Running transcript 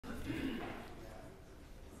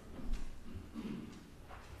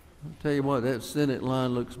Tell you what, that Senate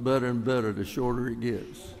line looks better and better the shorter it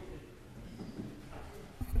gets.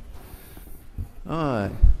 All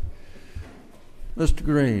right. Mr.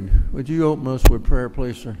 Green, would you open us with prayer,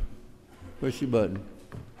 please, sir? Push your button.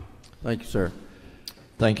 Thank you, sir.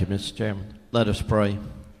 Thank you, Mr. Chairman. Let us pray.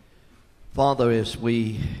 Father, as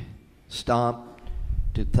we stop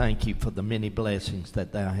to thank you for the many blessings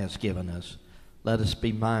that thou hast given us, let us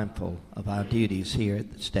be mindful of our duties here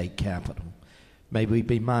at the state capitol. May we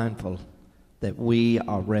be mindful that we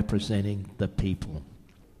are representing the people.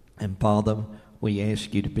 And Father, we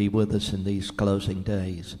ask you to be with us in these closing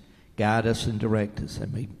days. Guide us and direct us,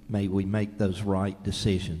 and may we make those right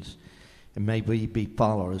decisions. And may we be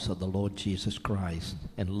followers of the Lord Jesus Christ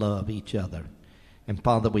and love each other. And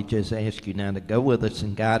Father, we just ask you now to go with us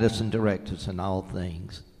and guide us and direct us in all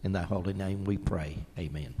things. In thy holy name we pray.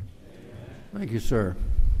 Amen. Thank you, sir.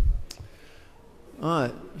 All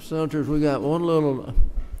right, Senators, we got one little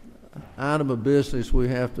item of business we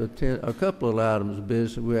have to attend, a couple of items of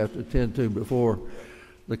business we have to attend to before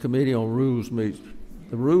the Committee on Rules meets.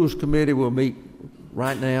 The Rules Committee will meet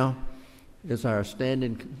right now. It's our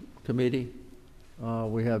standing committee.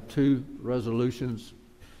 We have 2 resolutions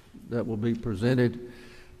that will be presented.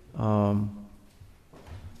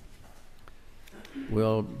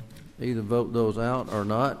 We'll either vote those out or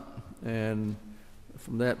not, and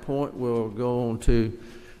from that point we'll go on to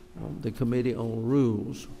the Committee on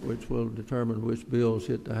Rules, which will determine which bills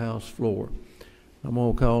hit the House floor. I'm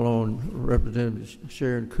going to call on Representative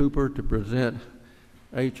Sharon Cooper to present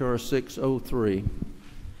H.R. 603.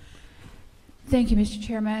 Thank you, Mr.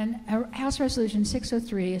 Chairman. House Resolution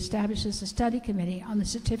 603 establishes a study committee on the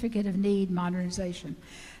Certificate of Need modernization.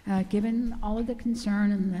 Given all of the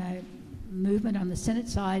concern and the movement on the Senate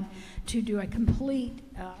side to do a complete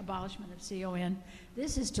abolishment of CON,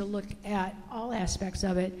 this is to look at all aspects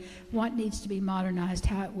of it, what needs to be modernized,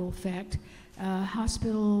 how it will affect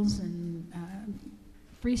hospitals and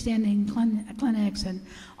freestanding clinics and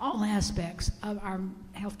all aspects of our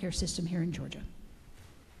healthcare system here in Georgia.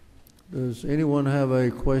 Does anyone have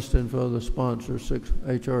a question for the sponsor,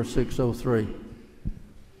 H.R. 603?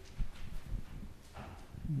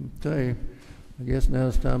 Okay, I guess now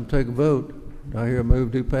it's time to take a vote. Do I hear a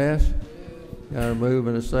move to pass? Got a move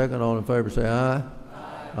and a second. All in favor say aye.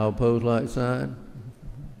 Aye. All opposed, like sign.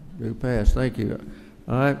 Do pass. Thank you.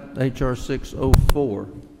 All right, H.R. 604.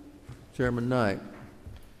 Chairman Knight.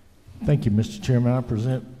 Thank you, Mr. Chairman. I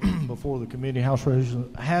present before the committee House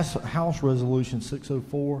Resolution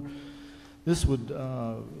 604. This would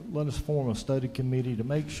let us form a study committee to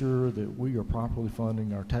make sure that we are properly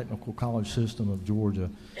funding our technical college system of Georgia.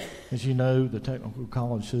 As you know, the technical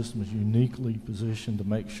college system is uniquely positioned to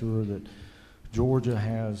make sure that Georgia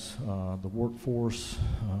has the workforce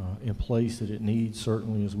in place that it needs,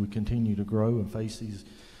 certainly as we continue to grow and face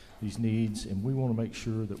these needs. And we want to make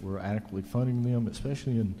sure that we're adequately funding them,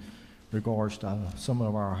 especially in regards to some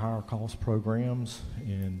of our higher cost programs,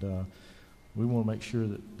 and we want to make sure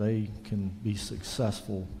that they can be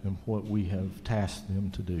successful in what we have tasked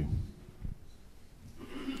them to do.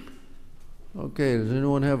 Okay, does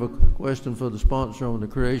anyone have a question for the sponsor on the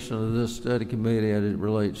creation of this study committee as it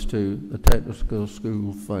relates to the technical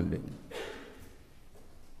school funding?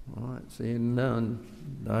 All right, seeing none.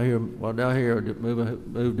 Down here,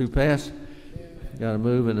 move to pass? Got a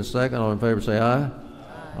move in a second. All in favor say aye.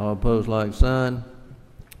 All opposed, like sign.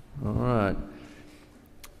 All right.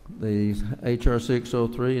 The H.R.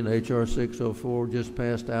 603 and H.R. 604 just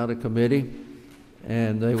passed out of committee,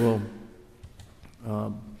 and they will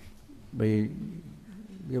be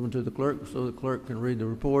given to the clerk so the clerk can read the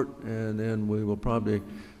report, and then we will probably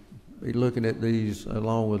be looking at these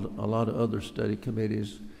along with a lot of other study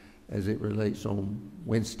committees as it relates on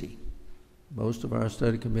Wednesday. Most of our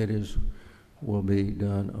study committees will be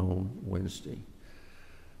done on Wednesday.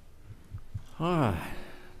 All right,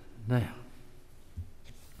 now,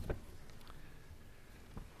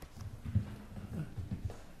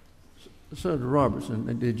 Senator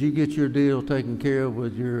Robertson, did you get your deal taken care of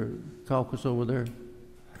with your caucus over there?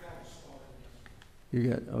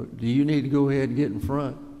 You got? Do you need to go ahead and get in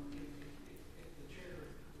front?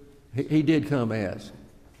 He did come ask,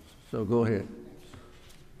 so go ahead.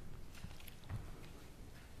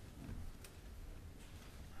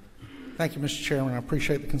 Thank you, Mr. Chairman. I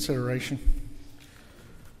appreciate the consideration.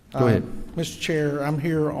 Go ahead. Mr. Chair, I'm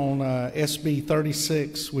here on SB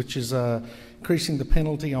 36, which is increasing the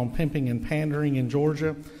penalty on pimping and pandering in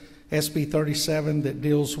Georgia. SB 37 that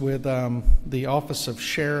deals with the Office of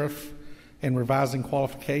Sheriff and revising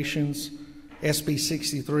qualifications. SB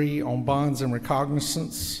 63 on bonds and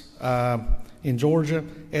recognizance in Georgia.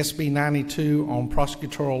 SB 92 on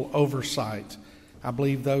prosecutorial oversight. I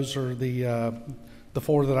believe those are the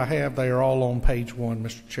four that I have. They are all on page 1,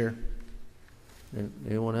 Mr. Chair.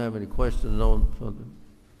 Anyone have any questions on for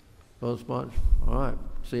the sponsor? All right,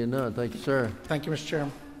 seeing none, thank you, sir. Thank you, Mr.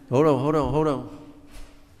 Chairman. Hold on.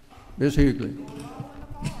 Ms. Hughley.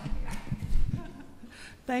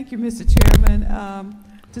 Thank you, Mr. Chairman.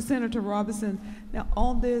 To Senator Robinson, now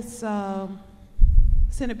on this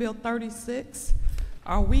Senate Bill 36,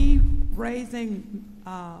 are we raising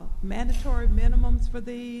mandatory minimums for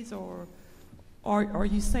these, or are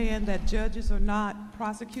you saying that judges are not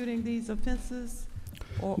prosecuting these offenses?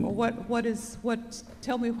 Or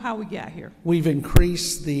tell me how we got here. We've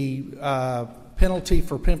increased the penalty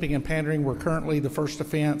for pimping and pandering. We're currently the first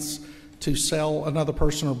offense to sell another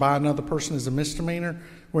person or buy another person is a misdemeanor.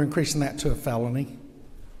 We're increasing that to a felony.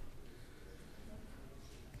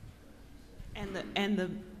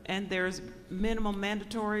 And there's minimum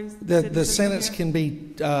mandatory. The sentence can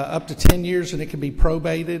be up to 10 years, and it can be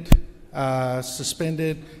probated,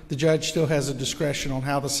 suspended. The judge still has a discretion on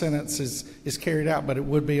how the sentence is carried out, but it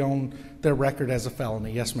would be on their record as a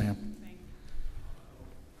felony. Yes, ma'am.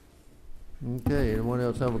 Okay, anyone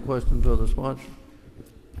else have a question for the sponsor?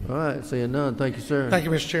 All right, seeing none, thank you, sir. Thank you,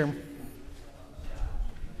 Mr. Chairman.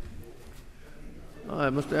 All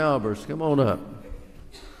right, Mr. Albers, come on up.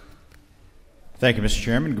 Thank you, Mr.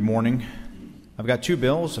 Chairman. Good morning. I've got two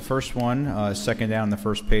bills. The first one, second down the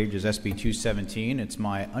first page, is SB 217. It's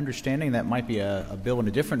my understanding that might be a bill in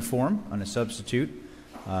a different form, on a substitute,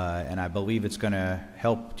 and I believe it's going to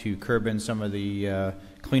help to curb in some of the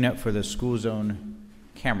cleanup for the school zone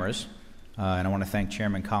cameras. And I want to thank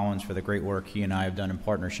Chairman Collins for the great work he and I have done in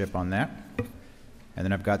partnership on that. And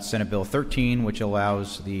then I've got Senate Bill 13, which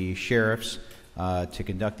allows the sheriffs to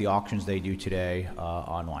conduct the auctions they do today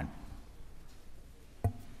online.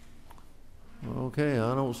 Okay,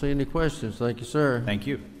 I don't see any questions. Thank you, sir. Thank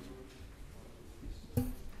you.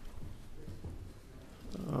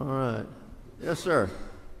 All right. Yes, sir.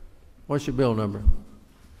 What's your bill number?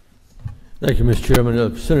 Thank you, Mr.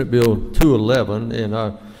 Chairman. Senate Bill 211, and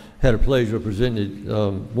I had a pleasure of presenting it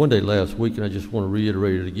one day last week, and I just want to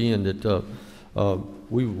reiterate it again that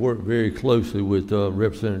we worked very closely with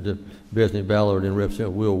Representative Bethany Ballard and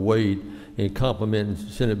Representative Will Wade in complementing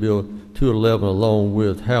Senate Bill 211 along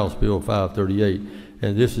with House Bill 538.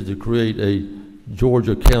 And this is to create a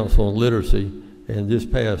Georgia Council on Literacy, and this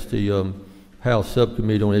passed the House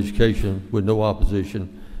Subcommittee on Education with no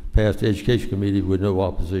opposition, passed the Education Committee with no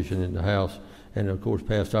opposition in the House, and of course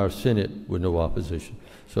passed our Senate with no opposition.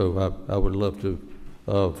 So I would love to,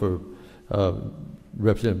 for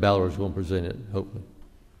Representative Ballard is going to present it, hopefully.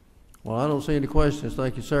 Well, I don't see any questions.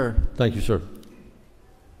 Thank you, sir. Thank you, sir.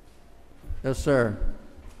 Yes, sir.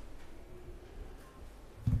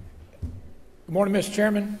 Good morning, Mr.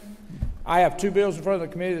 Chairman. I have two bills in front of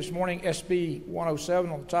the committee this morning, SB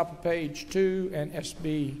 107 on the top of page 2 and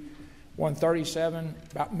SB 137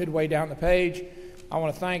 about midway down the page. I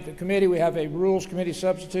want to thank the committee. We have a Rules Committee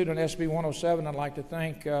substitute on SB 107. I'd like to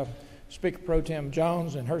thank Speaker Pro Tem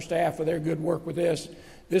Jones and her staff for their good work with this.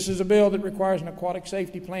 This is a bill that requires an aquatic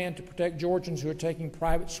safety plan to protect Georgians who are taking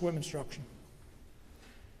private swim instruction.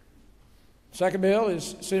 Second bill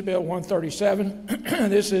is Senate Bill 137.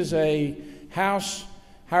 This is a House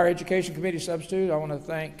Higher Education Committee substitute. I want to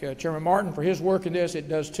thank Chairman Martin for his work in this. It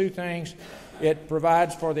does two things. It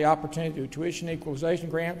provides for the opportunity to do tuition equalization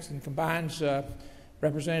grants and combines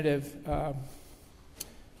Representative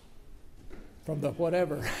from the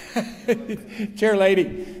whatever, chair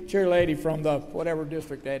lady from the whatever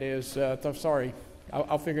district that is. Sorry,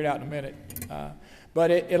 I'll figure it out in a minute. But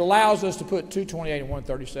it allows us to put 228 and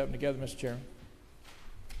 137 together, Mr. Chairman.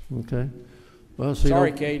 Okay. Well, see,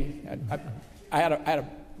 sorry, Katie. I had a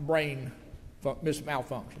brain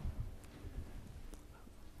malfunction.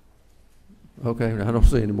 Okay, I don't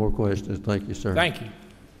see any more questions. Thank you, sir. Thank you.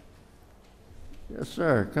 Yes,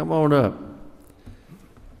 sir. Come on up.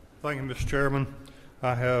 Thank you, Mr. Chairman.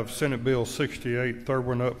 I have Senate Bill 68, third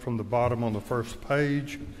one up from the bottom on the first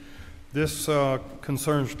page. This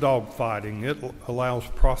concerns dog fighting. It allows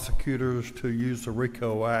prosecutors to use the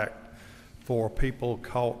RICO Act for people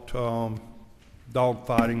caught dog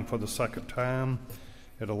fighting for the second time.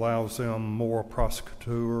 It allows them more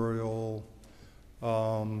prosecutorial,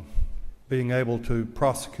 being able to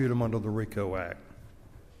prosecute them under the RICO Act.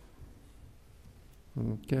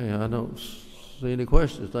 Okay, I don't see any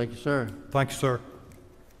questions. Thank you, sir. Thank you, sir.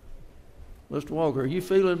 Mr. Walker, are you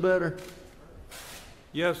feeling better?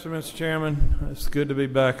 Yes, sir, Mr. Chairman. It's good to be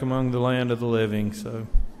back among the land of the living. So,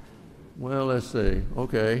 well, let's see.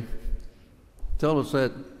 Okay, tell us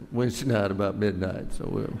that Wednesday night about midnight. So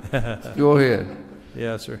we'll go ahead.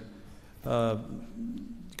 Yes, sir.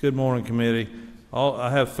 Good morning, committee. I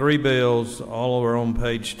have three bills. All are on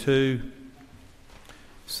page 2.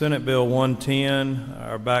 Senate Bill 110,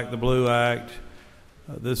 our Back the Blue Act.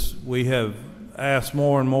 We have asked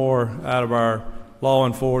more and more out of our law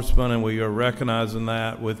enforcement, and we are recognizing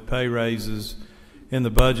that with pay raises in the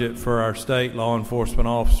budget for our state law enforcement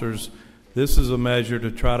officers. This is a measure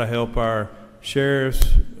to try to help our sheriffs,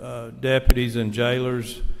 deputies, and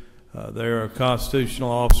jailers. They are constitutional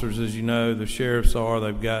officers, as you know. The sheriffs are.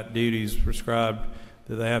 They've got duties prescribed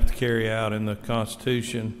that they have to carry out in the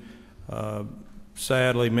Constitution.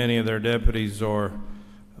 Sadly, many of their deputies are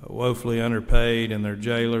woefully underpaid, and their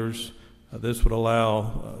jailers. This would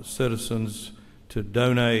allow citizens to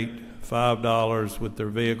donate $5 with their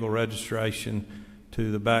vehicle registration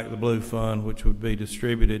to the Back the Blue Fund, which would be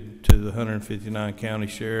distributed to the 159 county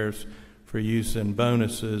sheriffs for use in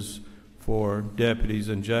bonuses for deputies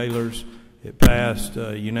and jailers. It passed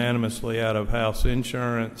unanimously out of House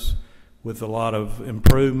Insurance with a lot of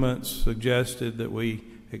improvements suggested that we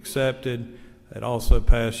accepted. It also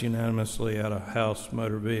passed unanimously out of House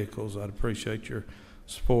Motor Vehicles. I'd appreciate your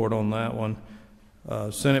support on that one.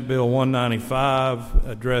 Senate Bill 195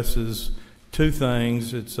 addresses two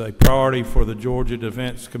things. It's a priority for the Georgia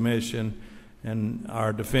Defense Commission and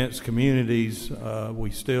our defense communities.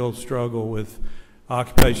 We still struggle with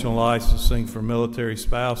occupational licensing for military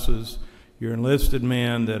spouses. Your enlisted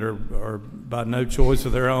men that are by no choice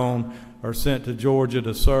of their own are sent to Georgia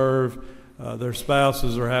to serve. Their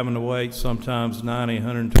spouses are having to wait sometimes 90,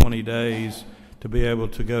 120 days to be able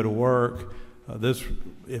to go to work.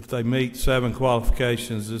 If they meet 7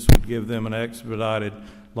 qualifications, this would give them an expedited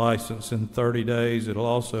license in 30 days. It'll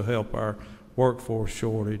also help our workforce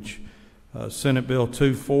shortage. Senate Bill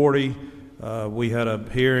 240, we had a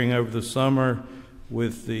hearing over the summer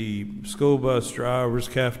with the school bus drivers,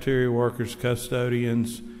 cafeteria workers,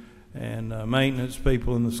 custodians, and maintenance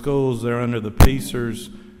people in the schools. They're under the PEACers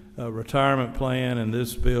retirement plan, and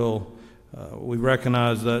this bill, we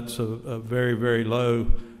recognize that's a very, very low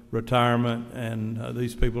retirement, and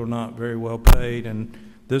these people are not very well paid. And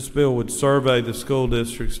this bill would survey the school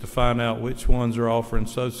districts to find out which ones are offering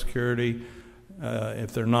Social Security.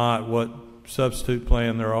 If they're not, what substitute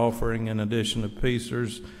plan they're offering in addition to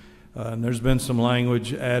PEACers. And there's been some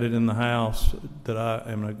language added in the House that I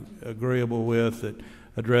am agreeable with that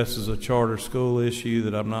addresses a charter school issue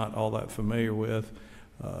that I'm not all that familiar with.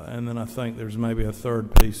 And then I think there's maybe a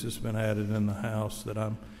third piece that's been added in the House that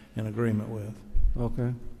I'm in agreement with.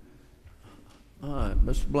 Okay. All right,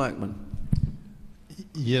 Mr. Blackman.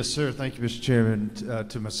 Yes, sir. Thank you, Mr. Chairman.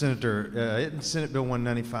 To my senator, isn't Senate Bill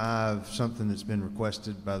 195 something that's been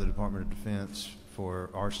requested by the Department of Defense for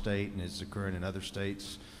our state and is occurring in other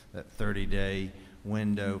states, that 30-day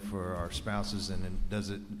window for our spouses? And then does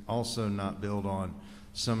it also not build on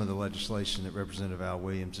some of the legislation that Representative Al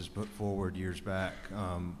Williams has put forward years back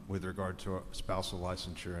with regard to our spousal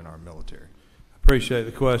licensure in our military? Appreciate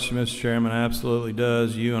the question, Mr. Chairman. Absolutely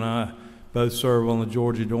does. You and I both serve on the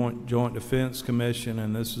Georgia Joint Defense Commission,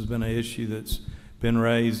 and this has been an issue that's been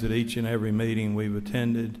raised at each and every meeting we've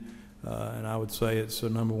attended, and I would say it's a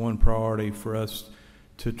number one priority for us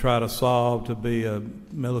to try to solve, to be a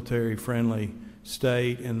military-friendly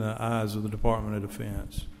state in the eyes of the Department of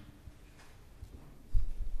Defense.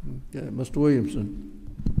 Okay, Mr.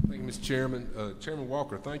 Williamson. Thank you, Mr. Chairman. Chairman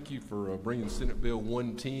Walker, thank you for bringing Senate Bill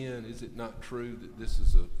 110. Is it not true that this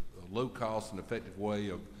is a low-cost and effective way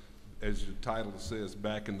of, as the title says,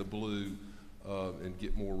 back in the blue and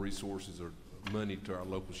get more resources or money to our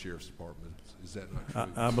local sheriff's departments? Is that not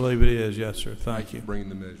true? I believe it is, yes, sir. Thank you for bringing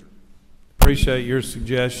the measure. Appreciate your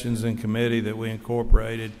suggestions in committee that we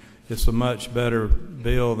incorporated. It's a much better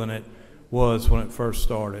bill than it was when it first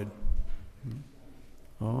started.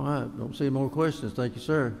 All right, don't see more questions. Thank you,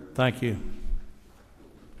 sir. Thank you.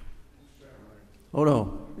 Hold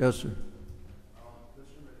on. Yes, sir.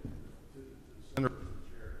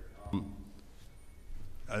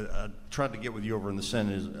 I tried to get with you over in the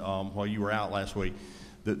Senate while you were out last week.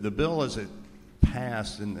 The bill as it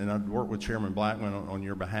passed, and I worked with Chairman Blackman on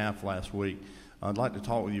your behalf last week. I'd like to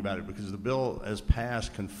talk with you about it because the bill as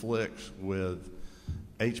passed conflicts with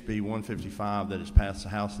HB 155 that has passed the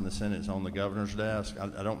House and the Senate. It's on the governor's desk.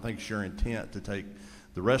 I don't think it's your intent to take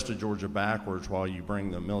the rest of Georgia backwards while you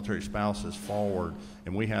bring the military spouses forward.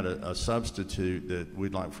 And we had a substitute that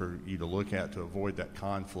we'd like for you to look at to avoid that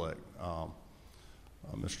conflict.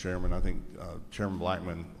 Mr. Chairman, I think Chairman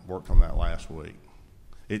Blackman worked on that last week.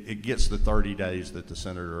 It gets the 30 days that the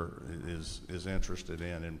senator is interested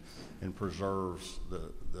in and preserves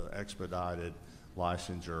the expedited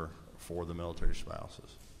licensure for the military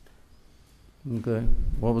spouses. Okay.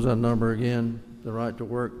 What was that number again? The Right to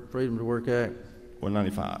Work, Freedom to Work Act?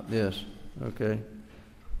 195. Yes. Okay.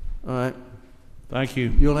 All right. Thank you.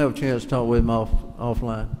 You'll have a chance to talk with him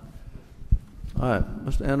offline. All right,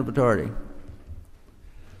 Mr. Anabatardi.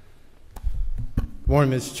 Good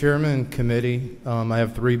morning, Mr. Chairman, committee. I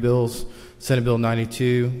have 3 bills. Senate Bill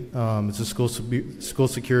 92, it's a school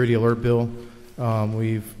security alert bill.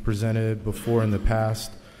 We've presented before in the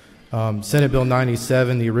past. Senate Bill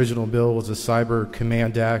 97, the original bill was a Cyber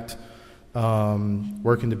Command Act,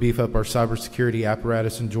 working to beef up our cybersecurity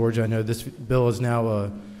apparatus in Georgia. I know this bill is now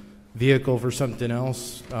a vehicle for something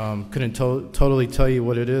else. Couldn't totally tell you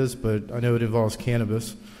what it is, but I know it involves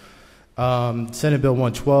cannabis. Senate Bill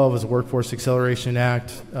 112 is a Workforce Acceleration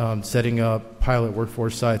Act, setting up pilot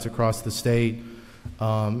workforce sites across the state.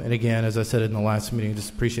 And again, as I said in the last meeting,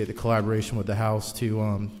 just appreciate the collaboration with the House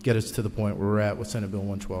to get us to the point where we're at with Senate Bill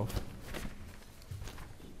 112.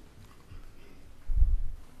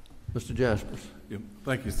 Mr. Jaspers. Yep.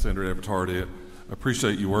 Thank you, Senator Anabatardi. I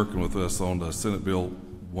appreciate you working with us on the Senate Bill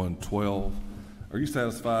 112. Are you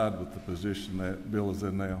satisfied with the position that bill is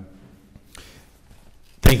in now?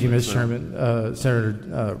 Thank you, Mr. Chairman.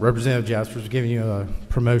 Senator Representative Jaspers, giving you a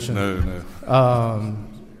promotion. No.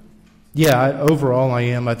 Yeah, overall I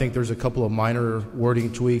am. I think there's a couple of minor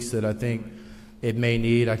wording tweaks that I think it may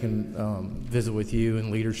need. I can visit with you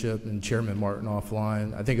and leadership and Chairman Martin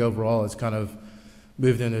offline. I think overall it's kind of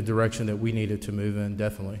moved in the direction that we needed to move in,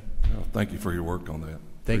 definitely. Well, thank you for your work on that.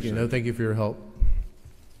 Thank you. No, thank you for your help.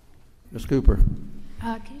 Ms. Cooper.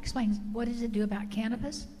 Can you explain, what does it do about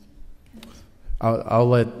cannabis? I'll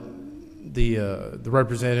let the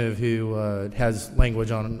representative who has language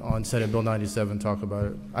on Senate Bill 97 talk about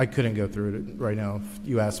it. I couldn't go through it right now if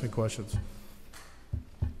you asked me questions.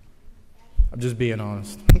 I'm just being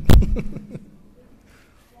honest.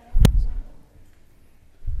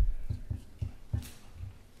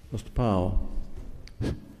 Mr. Powell.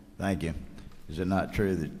 Thank you. Is it not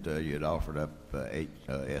true that you had offered up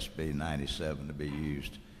SB 97 to be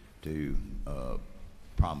used to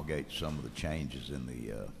promulgate some of the changes in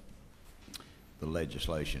the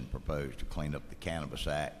legislation proposed to clean up the Cannabis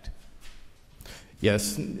Act?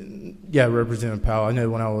 Yes. Yeah, Representative Powell. I know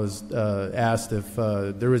when I was asked if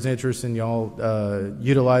there was interest in y'all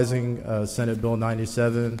utilizing Senate Bill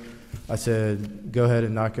 97, I said, go ahead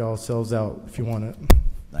and knock yourselves out if you want it.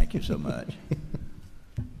 Thank you so much.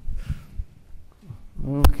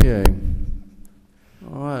 Okay.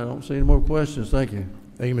 All right, I don't see any more questions. Thank you.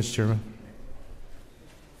 Thank you, Mr. Chairman.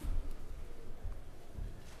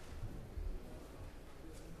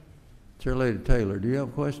 Chair Lady Taylor, do you have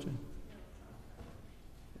a question?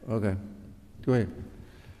 Okay. Go ahead.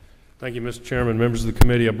 Thank you, Mr. Chairman. Members of the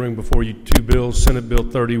committee, I bring before you 2 bills. Senate Bill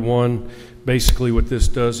 31. Basically what this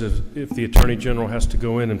does is if the Attorney General has to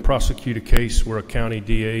go in and prosecute a case where a county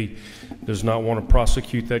DA does not want to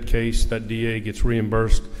prosecute that case, that DA gets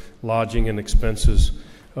reimbursed lodging and expenses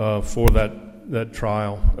for that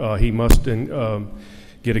trial. He must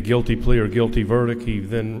get a guilty plea or guilty verdict. He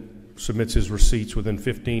then submits his receipts within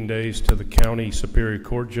 15 days to the county Superior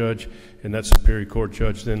Court judge, and that Superior Court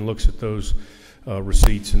judge then looks at those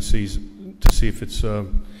receipts and sees to see if it's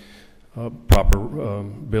proper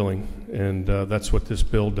billing, and that's what this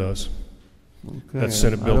bill does. Okay. That's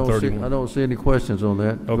Senate Bill 31. I don't see any questions on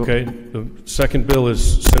that. Okay. The second bill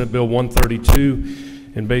is Senate Bill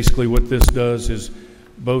 132, and basically what this does is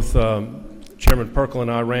both Chairman Perkle and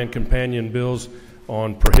I ran companion bills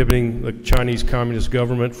on prohibiting the Chinese Communist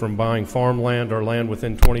government from buying farmland or land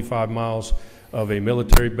within 25 miles of a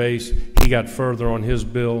military base. He got further on his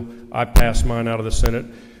bill. I passed mine out of the Senate.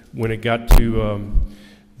 When it got to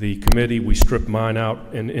the committee, we stripped mine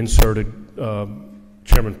out and inserted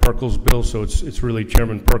Chairman Perkle's bill, so it's really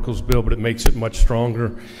Chairman Perkle's bill, but it makes it much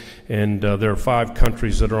stronger. And there are 5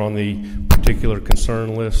 countries that are on the particular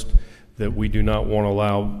concern list that we do not want to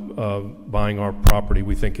allow buying our property.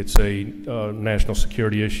 We think it's a national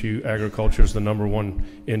security issue. Agriculture is the #1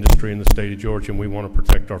 industry in the state of Georgia, and we want to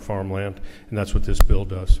protect our farmland, and that's what this bill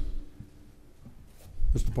does.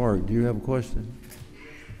 Mr. Park, do you have a question?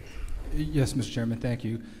 Yes, Mr. Chairman, thank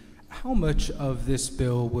you. How much of this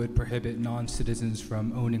bill would prohibit non-citizens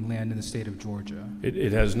from owning land in the state of Georgia?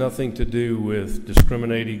 It has nothing to do with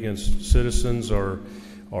discriminating against citizens or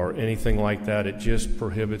anything like that. It just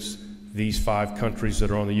prohibits these 5 countries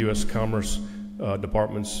that are on the U.S. Commerce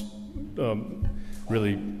Department's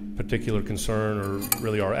really particular concern, or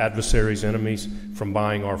really our adversaries' enemies, from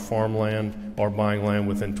buying our farmland or buying land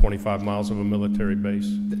within 25 miles of a military base.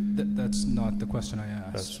 That's not the question I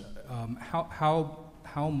asked.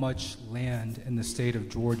 How much land in the state of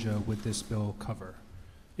Georgia would this bill cover?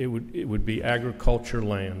 It would be agriculture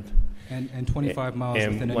land. And 25 miles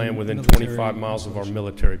and within land any within military 25 miles of our installation.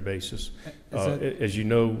 military bases. As you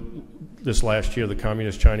know, this last year, the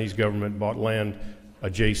Communist Chinese government bought land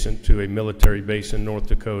adjacent to a military base in North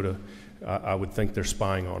Dakota. I would think they're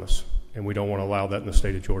spying on us, and we don't want to allow that in the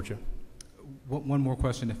state of Georgia. One more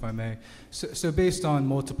question, if I may. So based on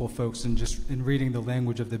multiple folks and just in reading the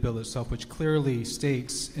language of the bill itself, which clearly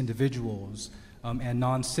states individuals and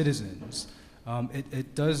non-citizens,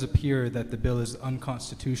 it does appear that the bill is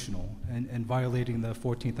unconstitutional and violating the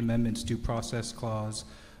 14th Amendment's due process clause,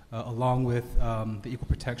 along with the equal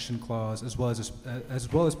protection clause, as well as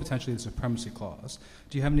potentially the supremacy clause.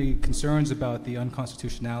 Do you have any concerns about the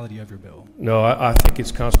unconstitutionality of your bill? No, I think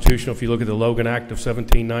it's constitutional. If you look at the Logan Act of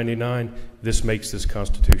 1799, this makes this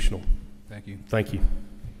constitutional. Thank you. Thank you.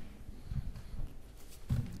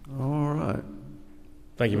 All right.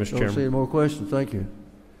 Thank you, Mr. Chairman. Don't see any more questions. Thank you.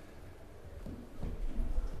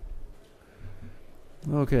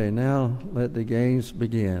 Okay, now let the games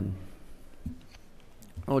begin.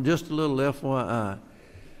 Oh, just a little FYI.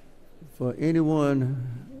 For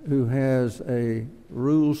anyone who has a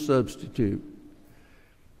rule substitute,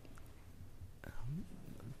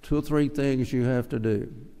 2 or 3 things you have to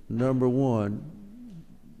do. Number one,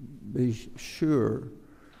 be sure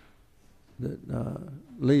that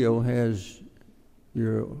Leo has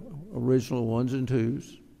your original 1s and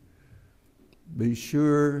 2s. Be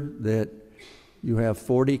sure that you have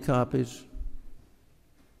 40 copies.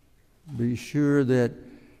 Be sure that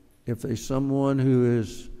if there's someone who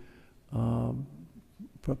is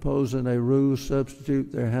proposing a rules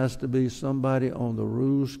substitute, there has to be somebody on the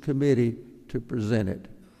rules committee to present it.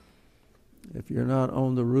 If you're not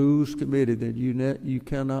on the rules committee, then you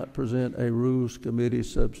cannot present a rules committee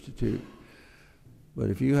substitute. But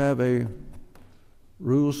if you have a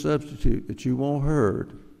rules substitute that you want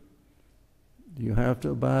heard, you have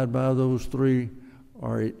to abide by those 3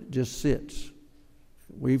 or it just sits.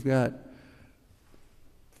 We've got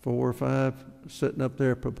 4 or 5 sitting up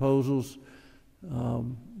there proposals.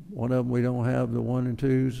 One of them we don't have, the 1 and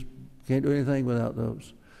 2s. Can't do anything without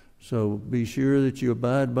those. So be sure that you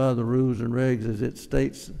abide by the rules and regs as it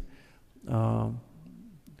states. Because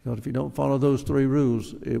if you don't follow those 3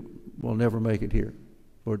 rules, it will never make it here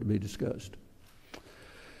for it to be discussed.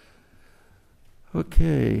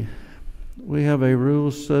 Okay. We have a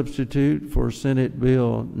rules substitute for Senate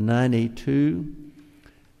Bill 92.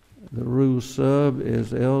 The rule sub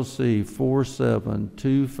is LC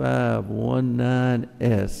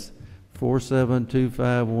 472519S.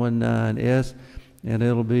 472519S, and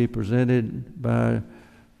it'll be presented by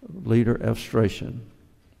Leader Efstration.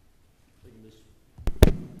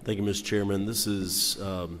 Thank you, Mr. Chairman. This is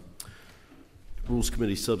Rules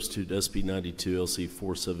Committee Substitute SB 92 LC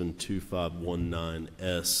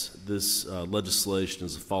 472519S. This legislation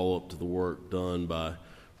is a follow-up to the work done by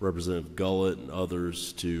Representative Gullett and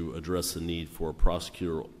others to address the need for a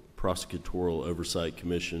prosecutorial oversight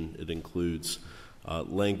commission. It includes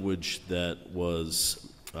language that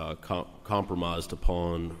was compromised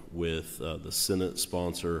upon with the Senate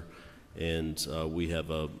sponsor, and we have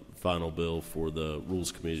a final bill for the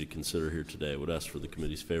Rules Committee to consider here today. I would ask for the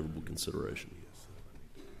committee's favorable consideration.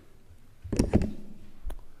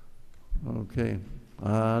 Okay.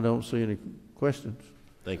 I don't see any questions.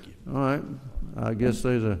 Thank you. All right. I guess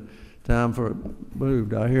there's a time for a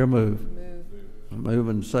move. Do I hear a move? Move.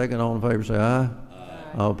 Moving second. All in favor say aye. Aye.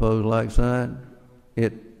 All opposed, like sign.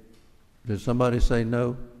 Did somebody say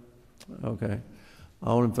no? Okay.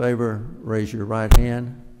 All in favor, raise your right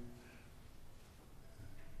hand.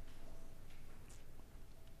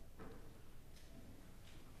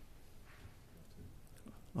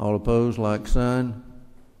 All opposed, like sign.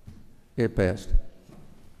 It passed.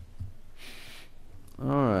 All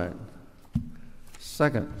right.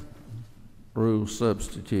 Second rule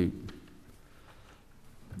substitute.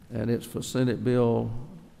 And it's for Senate Bill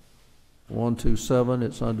 127.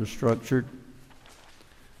 It's under structured.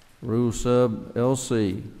 Rule sub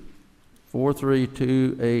LC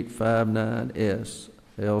 432859S.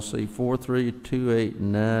 LC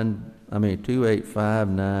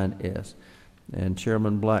 2859S. And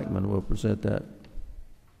Chairman Blackman will present that.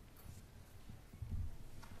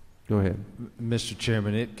 Go ahead. Mr.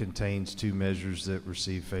 Chairman, it contains 2 measures that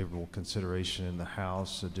receive favorable consideration in the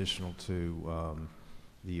House, additional to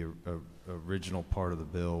the original part of the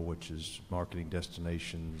bill, which is marketing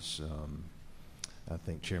destinations. I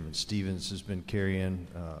think Chairman Stevens has been carrying,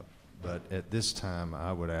 but at this time,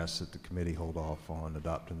 I would ask that the committee hold off on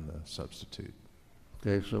adopting the substitute.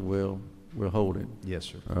 Okay, so we'll hold it. Yes,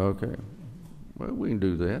 sir. Okay. Well, we can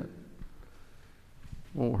do that.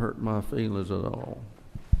 Won't hurt my feelings at all.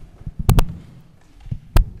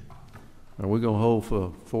 Are we going to hold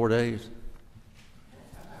for 4 days?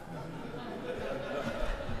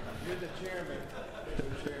 You're the chairman.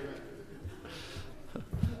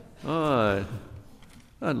 All right.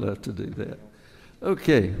 I'd love to do that.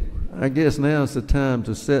 Okay. I guess now is the time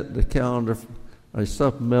to set the calendar, a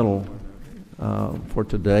supplemental for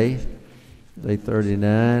today, day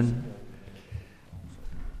 39.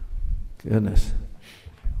 Goodness.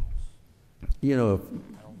 You know,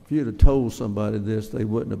 if you'd have told somebody this, they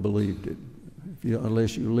wouldn't have believed it,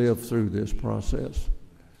 unless you lived through this process.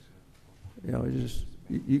 You know,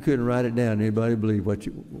 you couldn't write it down. Anybody believe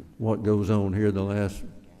what goes on here the last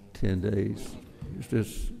 10 days? It's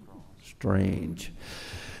just strange.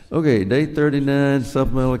 Okay, day 39,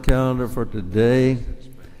 supplemental calendar for today.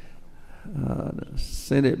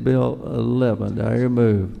 Senate Bill 11. Do I hear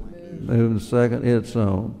move? Move in second. It's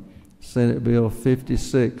on. Senate Bill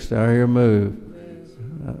 56. Do I hear move?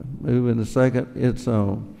 Move in the second. It's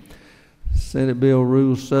on. Senate Bill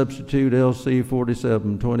Rules Substitute LC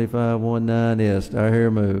 472519S. Do I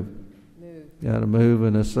hear move? Got a move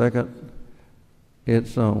in a second.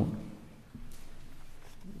 It's on.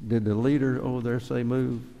 Did the leader over there say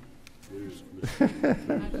move?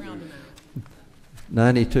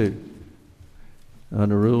 92.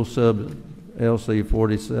 Under Rule Sub LC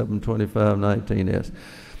 472519S.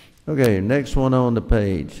 Okay, next one on the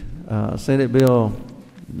page. Senate Bill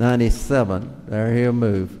 97. There, here,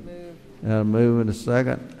 move. Got a move in a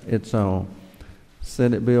second. It's on.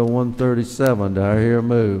 Senate Bill 137. Do I hear a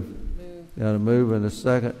move? Got a move in a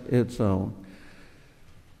second. It's on.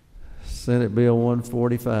 Senate Bill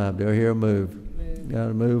 145. Do I hear a move?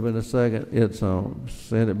 Got a move in a second. It's on.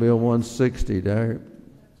 Senate Bill 160. Do I hear?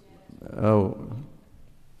 Oh.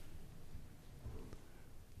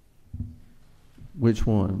 Which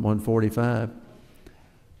one? 145?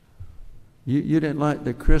 You didn't like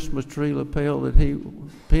the Christmas tree lapel that he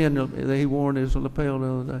wore in his lapel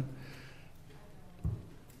the other day?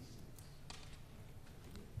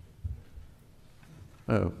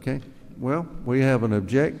 Okay. Well, we have an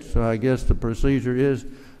object, so I guess the procedure is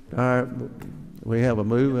we have a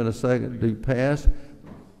move and a second to pass.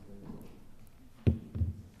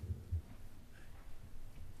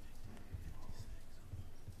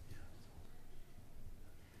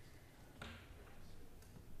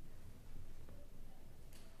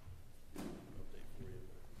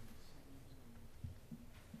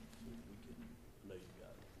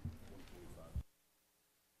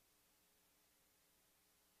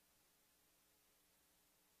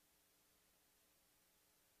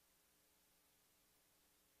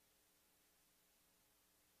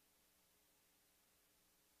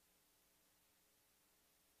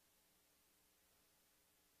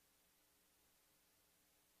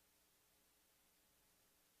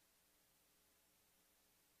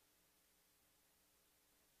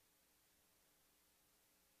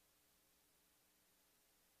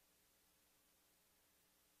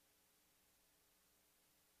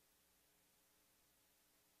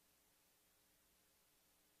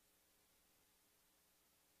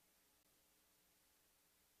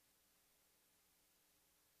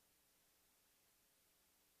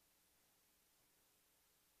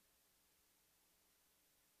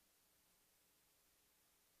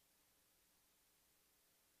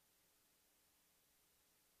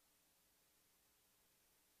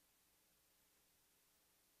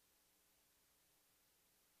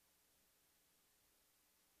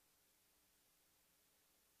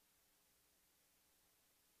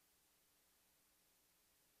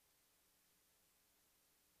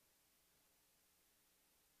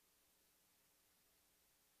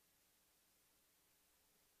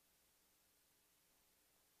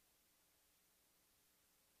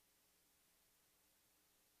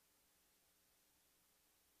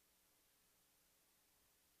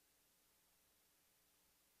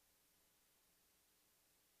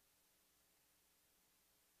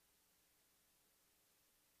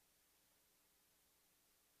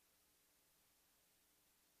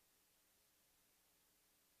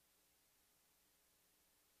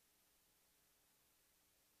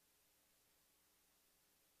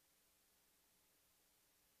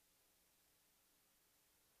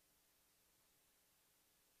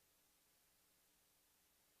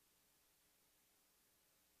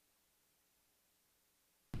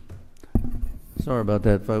 Sorry about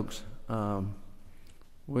that, folks.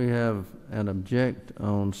 We have an object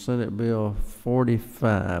on Senate Bill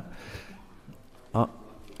 45.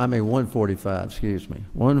 145, excuse me.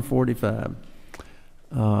 145.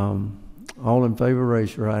 All in favor,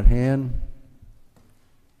 raise your right hand.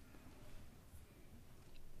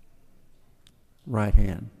 Right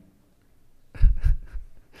hand.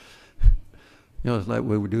 You know, it's like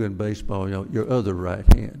we were doing baseball, you know, your other right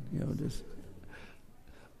hand, you know, just.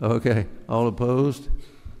 Okay, all opposed?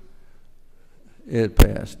 It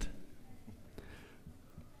passed.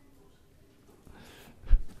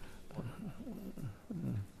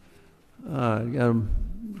 All right, got to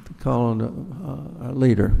call on our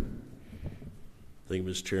leader. Thank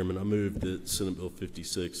you, Mr. Chairman. I move that Senate Bill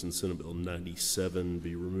 56 and Senate Bill 97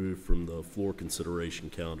 be removed from the floor consideration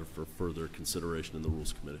calendar for further consideration in the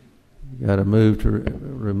Rules Committee. Got to move to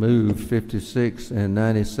remove 56 and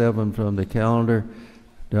 97 from the calendar.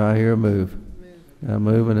 Do I hear a move? Got a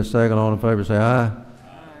move and a second. All in favor say aye. Aye.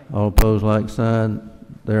 All opposed, like sign.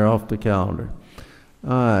 They're off the calendar.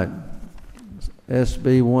 All right.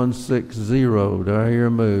 SB 160. Do I hear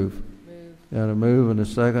a move? Got a move and a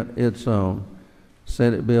second. It's on.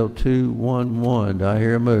 Senate Bill 211. Do I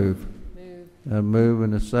hear a move? Got a move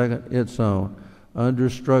and a second. It's on.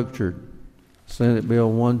 Understructured. Senate Bill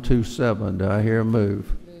 127. Do I hear a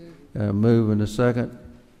move? Got a move and a second.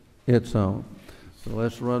 It's on. So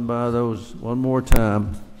let's run by those one more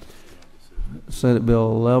time. Senate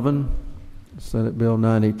Bill 11, Senate Bill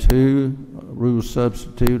 92, Rules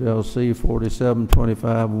Substitute LC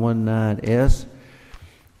 472519S,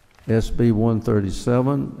 SB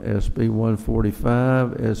 137, SB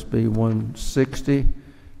 145, SB 160,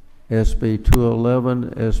 SB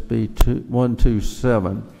 211, SB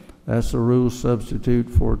 127. That's the Rules Substitute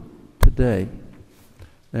for today.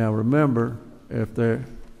 Now remember, if they're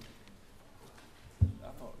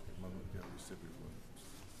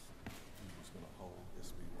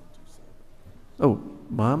Oh,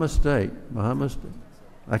 my mistake. My mistake.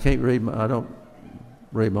 I can't read. I don't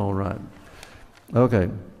read my own writing. Okay,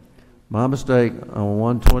 my mistake. On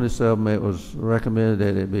 127, it was recommended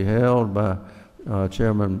that it be held by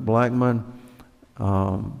Chairman Blackman.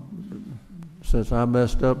 Since I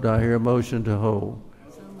messed up, do I hear a motion to hold?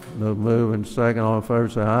 No move and second. All in favor,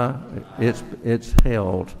 say aye. It's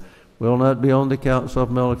held. Will not be on the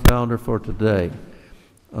supplemental calendar for today,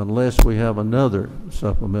 unless we have another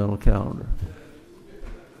supplemental calendar.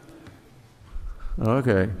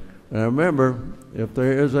 Okay. Now remember, if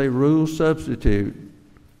there is a rule substitute,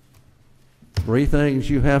 3 things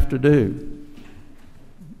you have to do.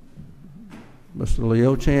 Mr.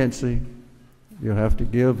 Leo Chansey, you have to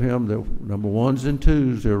give him the number 1s and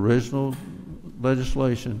 2s, the original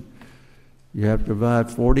legislation. You have to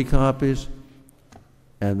provide 40 copies,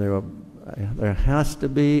 and there has to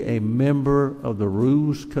be a member of the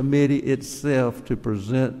Rules Committee itself to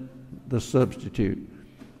present the substitute.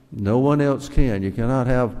 No one else can. You can't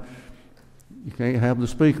have the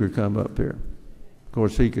speaker come up here. Of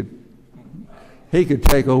course, he could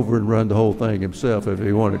take over and run the whole thing himself if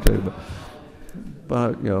he wanted to,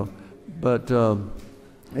 but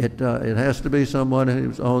it has to be someone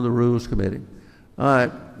who's on the Rules Committee. All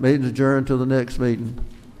right, meeting's adjourned till the next meeting.